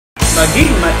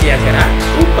maging matiyaga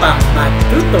upang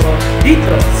matuto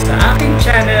dito sa aking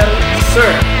channel, Sir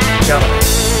John.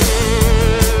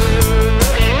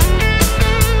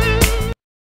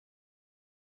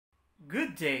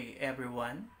 Good day,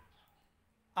 everyone.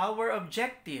 Our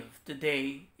objective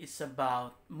today is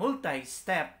about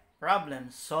multi-step problem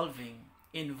solving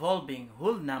involving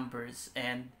whole numbers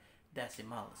and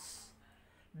decimals.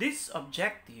 This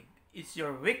objective is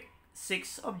your week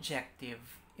 6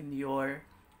 objective in your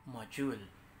module.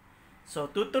 So,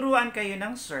 tuturuan kayo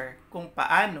ng sir kung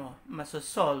paano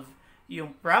masosolve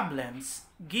yung problems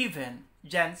given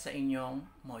dyan sa inyong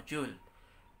module.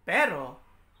 Pero,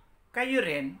 kayo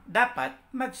rin dapat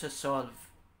magsosolve.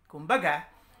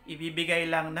 Kumbaga, ibibigay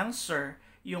lang ng sir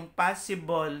yung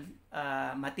possible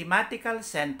mathematical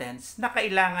sentence na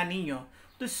kailangan ninyo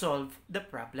to solve the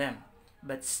problem.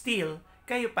 But still,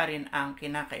 kayo pa rin ang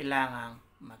kinakailangang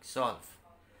mag-solve.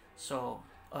 So,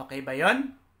 okay ba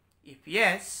yon? If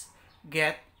yes,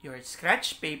 get your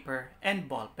scratch paper and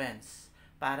ball pens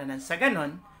para nang sa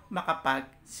ganon,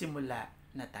 makapagsimula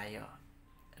na tayo.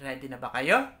 Ready na ba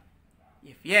kayo?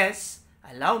 If yes,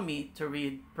 allow me to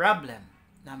read problem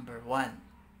number 1.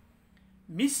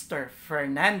 Mr.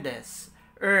 Fernandez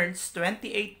earns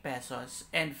 28 pesos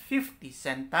and 50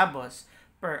 centavos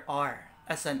per hour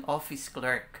as an office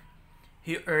clerk.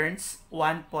 He earns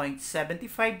 1.75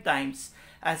 times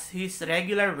as his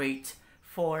regular rate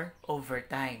for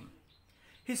overtime.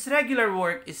 His regular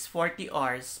work is 40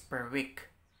 hours per week.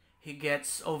 He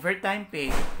gets overtime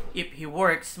pay if he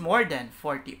works more than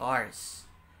 40 hours.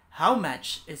 How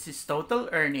much is his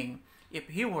total earning if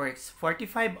he works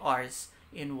 45 hours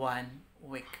in 1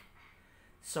 week?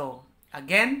 So,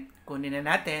 again, kunin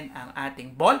na natin ang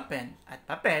ating ballpen at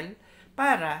papel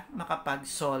para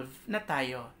makapag-solve na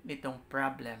tayo nitong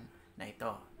problem na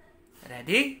ito.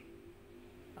 Ready?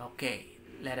 Okay,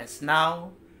 let us now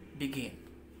begin.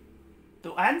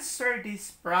 To answer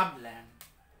this problem,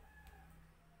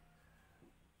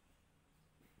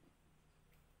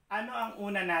 ano ang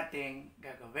una nating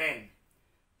gagawin?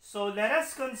 So, let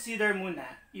us consider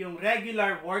muna yung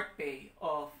regular work pay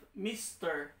of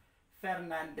Mr.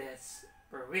 Fernandez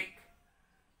per week.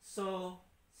 So,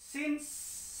 since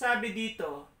sabi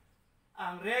dito,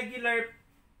 ang regular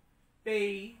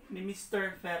pay ni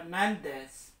Mr.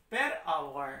 Fernandez per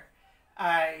hour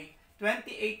ay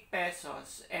 28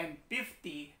 pesos and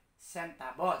 50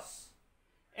 centavos.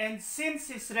 And since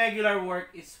his regular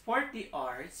work is 40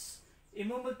 hours,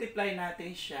 i-multiply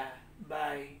natin siya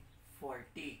by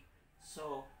 40.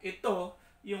 So, ito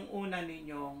yung una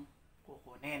ninyong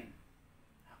kukunin.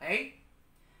 Okay?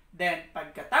 Then,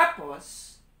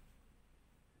 pagkatapos,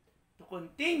 to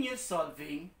continue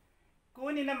solving,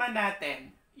 kunin naman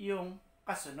natin yung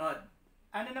kasunod.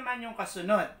 Ano naman yung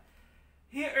kasunod?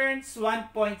 He earns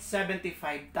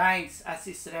 1.75 times as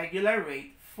his regular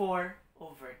rate for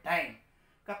overtime.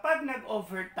 Kapag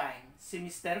nag-overtime si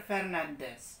Mr.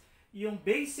 Fernandez, yung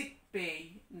basic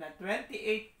pay na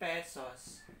 28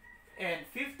 pesos and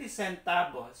 50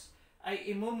 centavos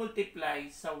ay imumultiply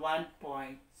sa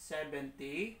 1.75.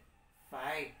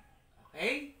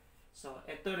 Okay? So,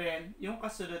 ito rin yung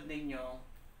kasunod ninyong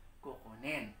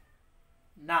kukunin.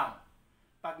 Now,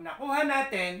 pag nakuha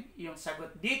natin yung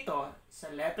sagot dito sa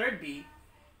letter B,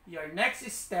 your next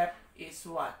step is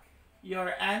what?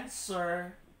 Your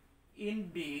answer in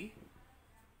B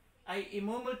ay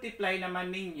imumultiply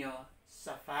naman ninyo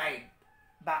sa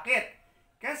 5. Bakit?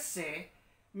 Kasi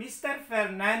Mr.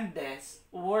 Fernandez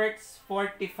works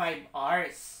 45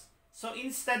 hours. So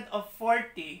instead of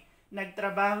 40,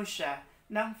 nagtrabaho siya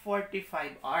ng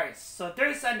 45 hours. So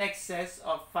there's an excess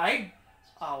of 5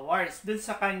 hours dun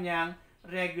sa kanyang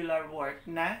regular work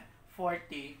na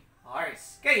 40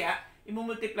 hours. Kaya,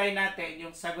 imumultiply natin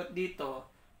yung sagot dito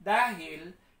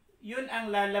dahil yun ang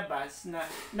lalabas na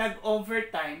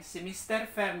nag-overtime si Mr.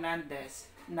 Fernandez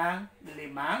ng 5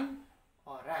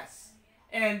 oras.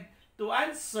 And to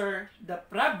answer the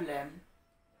problem,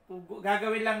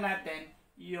 gagawin lang natin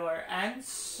your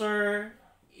answer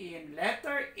in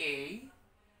letter A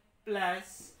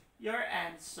plus your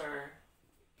answer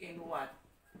in what?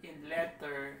 In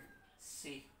letter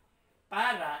C.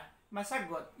 Para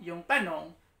masagot yung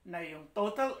tanong na yung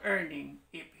total earning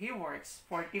if he works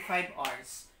 45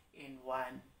 hours in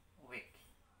 1 week.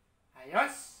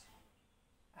 Ayos?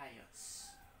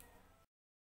 Ayos.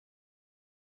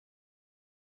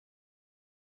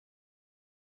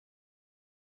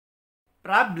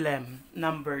 Problem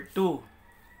number 2.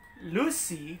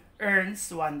 Lucy earns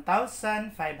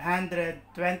 1,525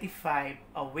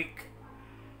 a week.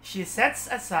 She sets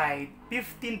aside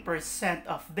 15%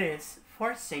 of this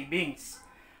for savings.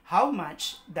 How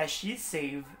much does she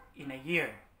save in a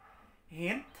year?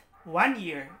 Hint, 1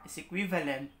 year is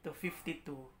equivalent to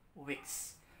 52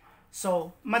 weeks.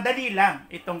 So, madali lang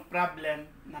itong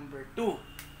problem number 2.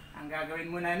 Ang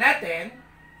gagawin muna natin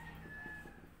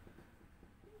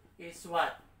is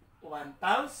what?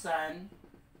 1,525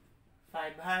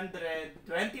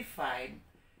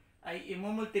 ay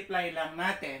imumultiply lang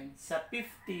natin sa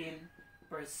 15%,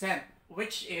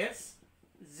 which is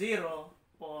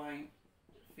 0.15.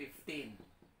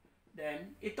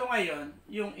 Then, ito ngayon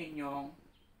yung inyong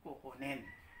kukunin.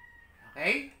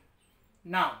 Okay?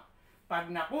 Now,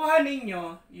 pag nakuha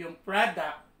ninyo yung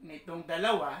product nitong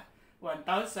dalawa,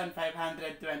 1,525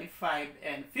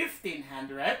 and 15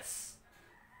 hundredths,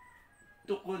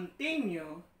 to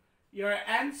continue, your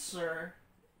answer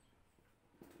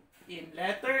in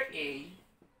letter A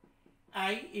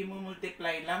ay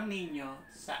imumultiply lang ninyo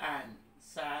saan?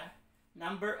 Sa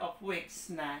number of weeks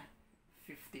na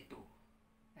 52.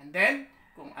 And then,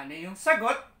 kung ano yung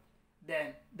sagot,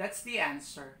 then that's the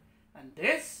answer on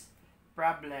this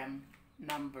problem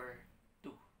number 2.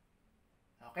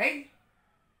 Okay?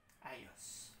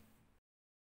 Ayos.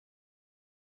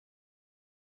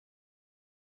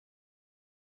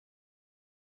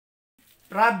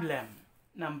 Problem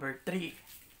number 3.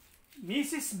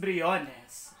 Mrs.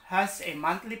 Briones has a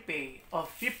monthly pay of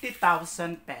 50,000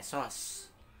 pesos.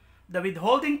 The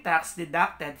withholding tax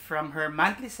deducted from her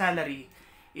monthly salary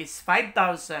is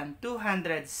 5,275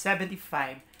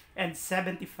 and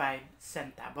 75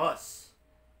 centavos,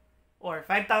 or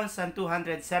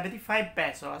 5,275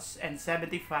 pesos and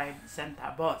 75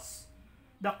 centavos.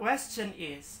 The question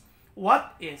is,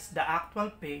 what is the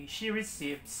actual pay she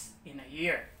receives in a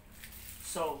year?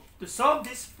 So, to solve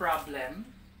this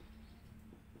problem,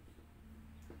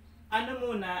 ano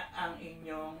muna ang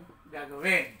inyong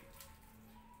gagawin?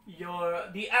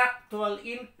 The actual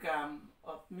income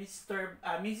of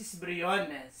Mrs.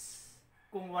 Briones,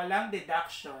 kung walang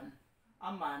deduction,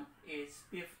 a month is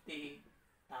 50,000.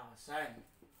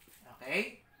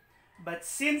 Okay? But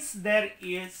since there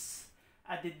is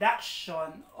a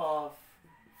deduction of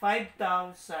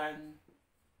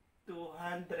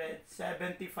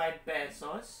 5,275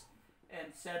 pesos and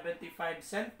 75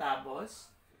 centavos,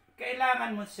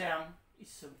 kailangan mo siyang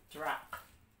i-subtract.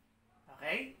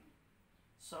 Okay?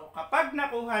 So, kapag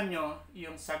nakuha nyo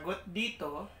yung sagot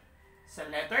dito sa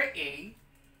letter A,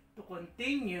 to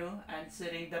continue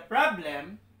answering the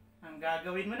problem, ang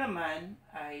gagawin mo naman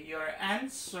ay your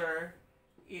answer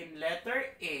in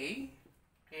letter A,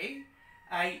 okay,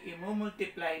 ay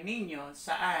imumultiply ninyo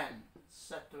saan?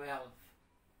 Sa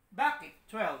 12. Bakit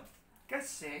 12?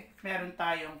 Kasi meron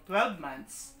tayong 12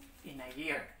 months in a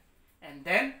year. And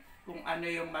then, kung ano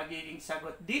yung magiging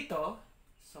sagot dito,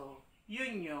 so,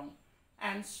 yun yung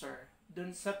answer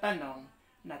dun sa tanong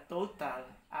na total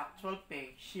actual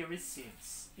pay she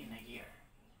receives in a year.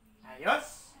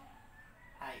 Ayos?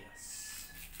 Ayos.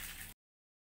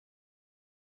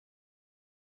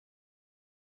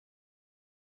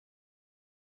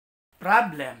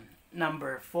 Problem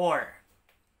number 4.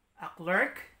 A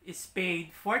clerk is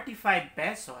paid 45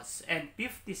 pesos and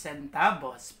 50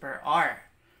 centavos per hour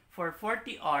for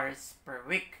 40 hours per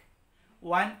week,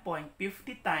 1.50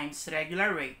 times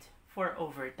regular rate for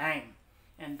overtime,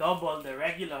 and double the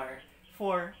regular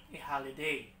for a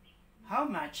holiday. How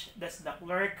much does the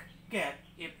clerk get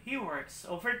if he works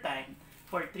overtime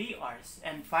for 3 hours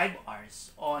and 5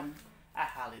 hours on a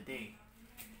holiday?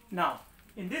 Now,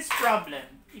 in this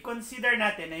problem, i-consider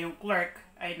natin na yung clerk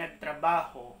ay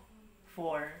nagtrabaho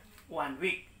for 1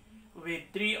 week with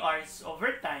 3 hours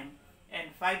overtime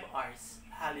and 5 hours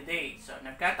holiday. So,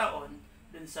 nagkataon,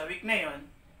 dun sa week na yon,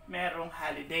 merong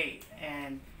holiday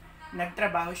and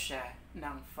nagtrabaho siya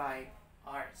ng 5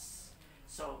 hours.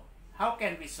 So, how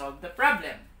can we solve the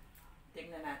problem?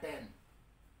 Tingnan natin.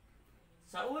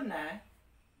 Sa una,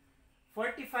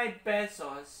 45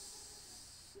 pesos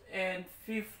and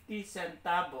 50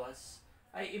 centavos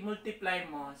ay i-multiply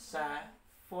mo sa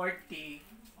 40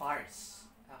 hours.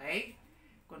 Okay?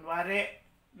 Kunwari,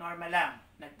 normal lang.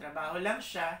 Nagtrabaho lang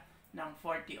siya ng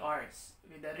 40 hours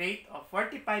with a rate of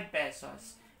 45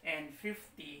 pesos and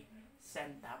 50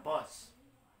 centavos.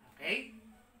 Okay?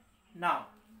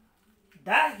 Now,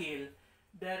 dahil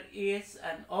there is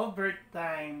an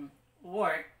overtime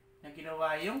work na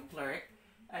ginawa yung clerk,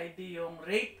 ay di yung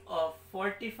rate of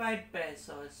 45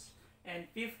 pesos and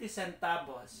 50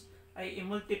 centavos ay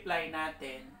i-multiply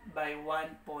natin by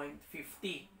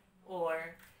 1.50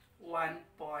 or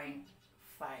 1.5.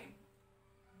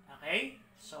 Okay?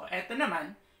 So, eto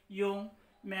naman yung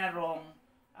merong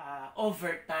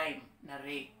overtime na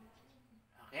rate.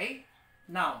 Okay?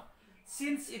 Now,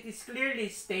 since it is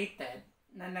clearly stated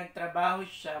na nagtrabaho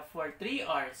siya for 3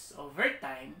 hours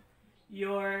overtime,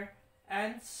 your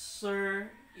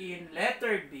answer in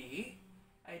letter B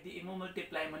ay di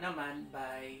i-multiply mo naman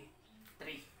by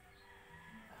 3.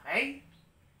 Okay?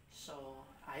 So,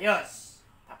 ayos.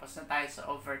 Tapos na tayo sa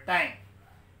overtime.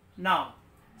 Now,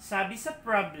 sabi sa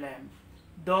problem,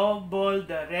 double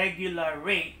the regular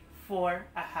rate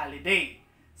for a holiday.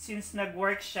 Since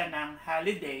nag-work siya ng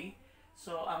holiday,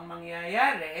 so ang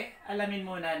mangyayari, alamin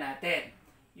muna natin,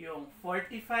 yung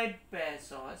 45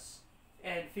 pesos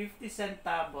and 50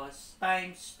 centavos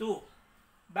times 2.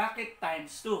 Bakit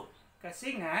times 2?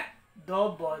 Kasi nga,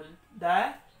 double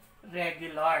the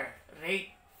regular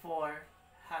rate for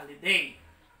holiday.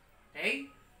 Okay?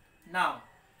 Now,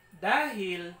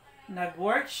 dahil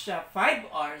nag-work siya 5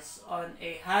 hours on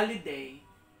a holiday,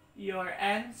 your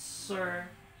answer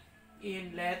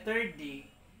in letter D,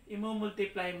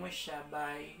 imumultiply mo siya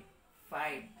by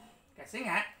 5. Kasi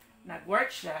nga,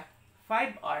 nag-work siya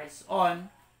 5 hours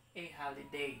on a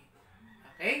holiday.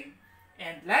 Okay?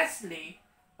 And lastly,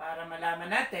 para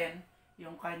malaman natin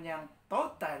yung kanyang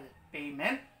total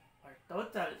payment or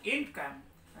total income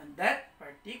on that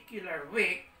particular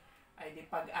week, ay di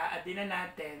pag-aadi na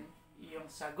natin yung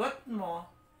sagot mo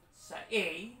sa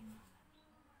A,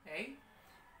 okay,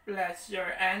 plus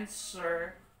your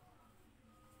answer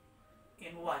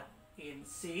in what? In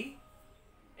C,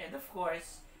 and of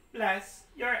course, plus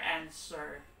your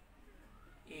answer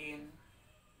in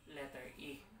letter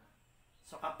E.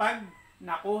 So kapag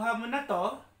nakuha mo na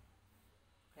to,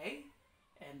 okay,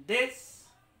 and this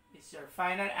is your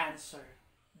final answer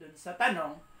dun sa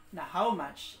tanong na how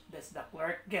much does the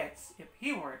clerk gets if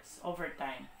he works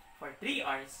overtime for 3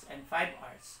 hours and 5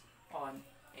 hours on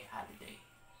a holiday.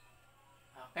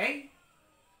 Okay?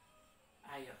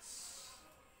 Ayos.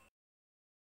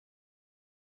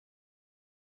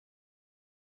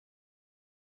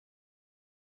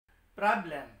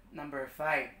 Problem number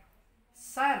 5.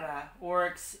 Sarah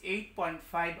works 8.5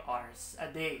 hours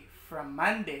a day from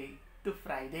Monday to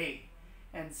Friday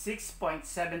and 6.75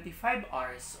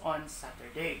 hours on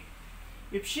Saturday.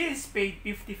 If she is paid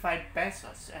 55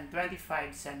 pesos and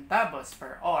 25 centavos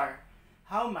per hour,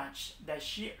 how much does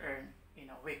she earn in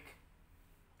a week?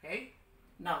 Okay?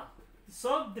 Now, to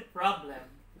solve the problem,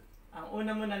 ang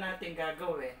una muna natin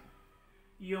gagawin,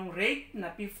 yung rate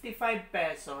na 55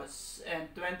 pesos and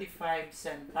 25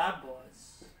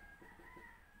 centavos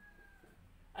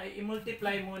ay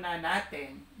i-multiply muna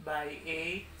natin by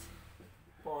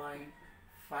 8.5.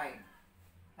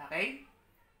 Okay?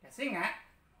 Kasi nga,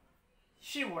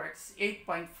 she works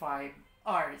 8.5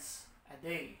 hours a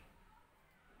day.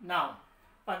 Now,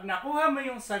 pag nakuha mo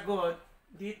yung sagot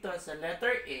dito sa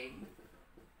letter A,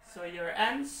 so your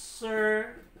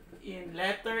answer in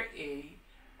letter A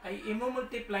ay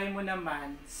imumultiply mo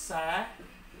naman sa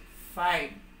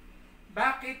 5.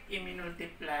 Bakit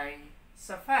i-multiply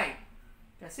sa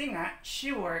 5? Kasi nga, she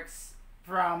works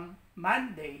from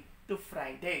Monday to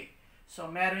Friday. So,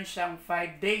 meron siyang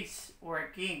 5 days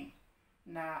working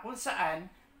na kung saan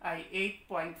ay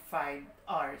 8.5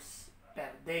 hours per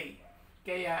day.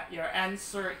 Kaya, your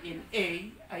answer in A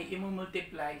ay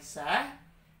imumultiply sa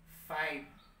 5.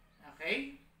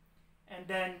 Okay? And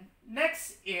then,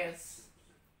 next is,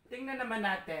 tingnan naman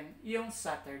natin yung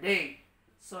Saturday.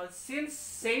 So, since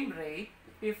same rate,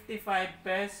 55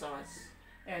 pesos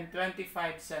and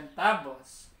 25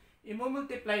 centavos,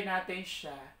 imumultiply natin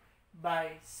siya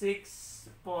by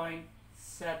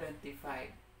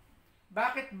 6.75.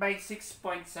 Bakit by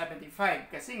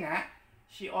 6.75? Kasi nga,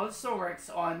 she also works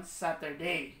on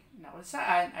Saturday, na kung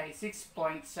saan ay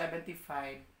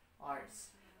 6.75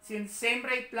 hours. Since same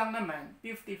rate lang naman,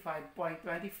 55.25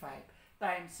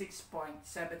 times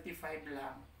 6.75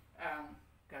 lang ang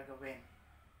gagawin.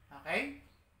 Okay?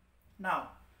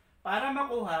 Now, para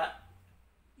makuha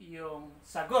yung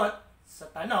sagot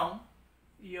sa tanong,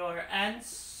 your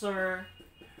answer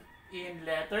in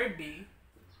letter B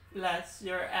plus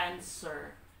your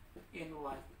answer in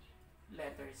what?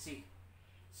 Letter C.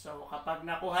 So, kapag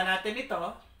nakuha natin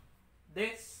ito,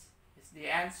 this is the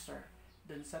answer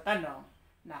dun sa tanong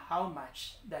na how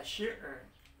much does she earn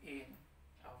in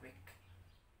a week.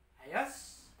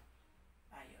 Ayos?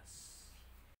 Ayos.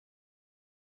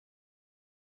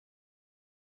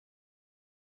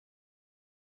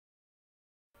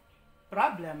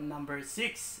 Problem number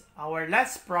 6. Our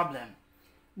last problem.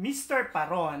 Mr.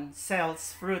 Paron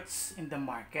sells fruits in the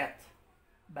market.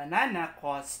 Banana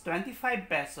costs 25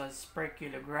 pesos per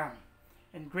kilogram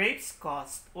and grapes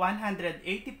cost 180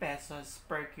 pesos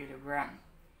per kilogram.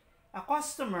 A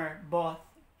customer bought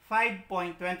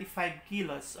 5.25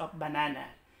 kilos of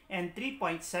banana and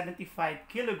 3.75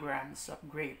 kilograms of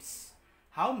grapes.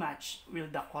 How much will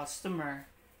the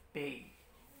customer pay?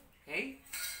 Okay?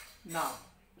 Now,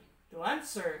 to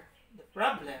answer the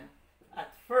problem,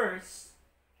 at first,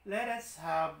 let us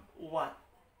have what?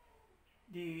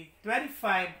 The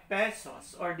 25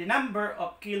 pesos or the number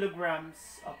of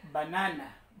kilograms of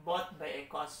banana bought by a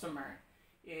customer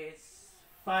is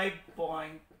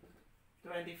 5.25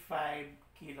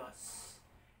 kilos.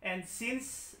 And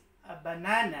since a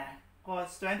banana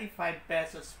costs 25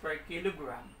 pesos per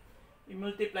kilogram,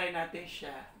 i-multiply natin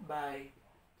siya by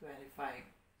 25.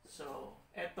 So,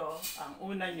 ito ang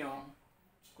una nyong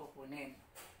kukunin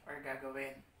or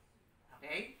gagawin.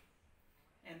 Okay?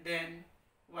 And then,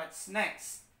 what's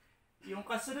next? Yung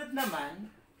kasunod naman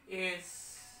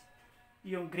is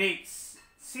yung grapes.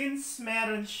 Since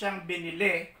meron siyang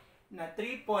binili na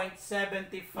 3.75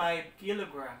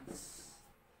 kilograms,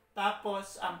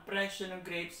 tapos ang presyo ng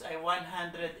grapes ay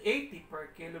 180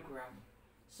 per kilogram.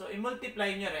 So,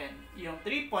 i-multiply nyo rin yung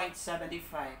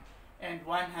 3.75 and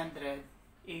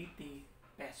 180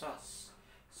 pesos.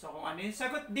 So, kung ano yung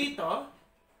sagot dito,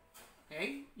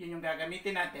 okay, yun yung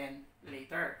gagamitin natin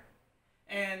later.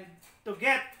 And to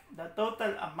get the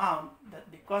total amount that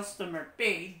the customer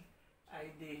paid,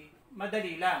 ay di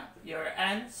madali lang. Your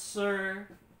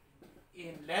answer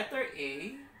in letter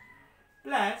A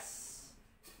plus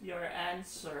your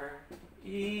answer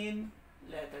in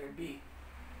letter B.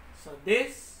 So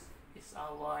this is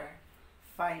our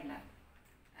final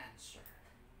answer.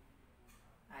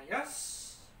 Ayos?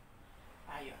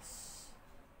 Ayos.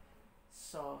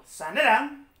 So, sana lang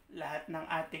lahat ng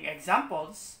ating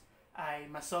examples ay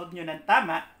masolve nyo ng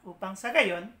tama upang sa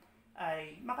gayon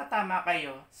ay makatama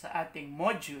kayo sa ating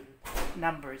module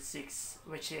number 6,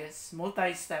 which is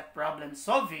multi-step problem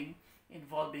solving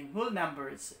involving whole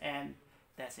numbers and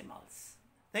decimals.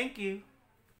 Thank you!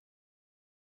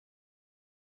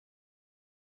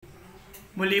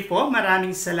 Muli po,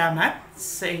 maraming salamat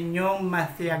sa inyong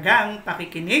matiyagang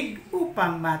pakikinig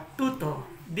upang matuto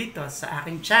dito sa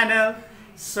aking channel,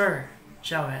 Sir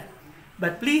Joel.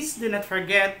 But please do not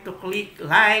forget to click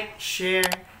like, share,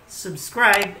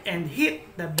 subscribe, and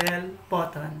hit the bell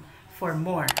button for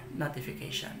more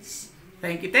notifications.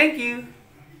 Thank you, thank you!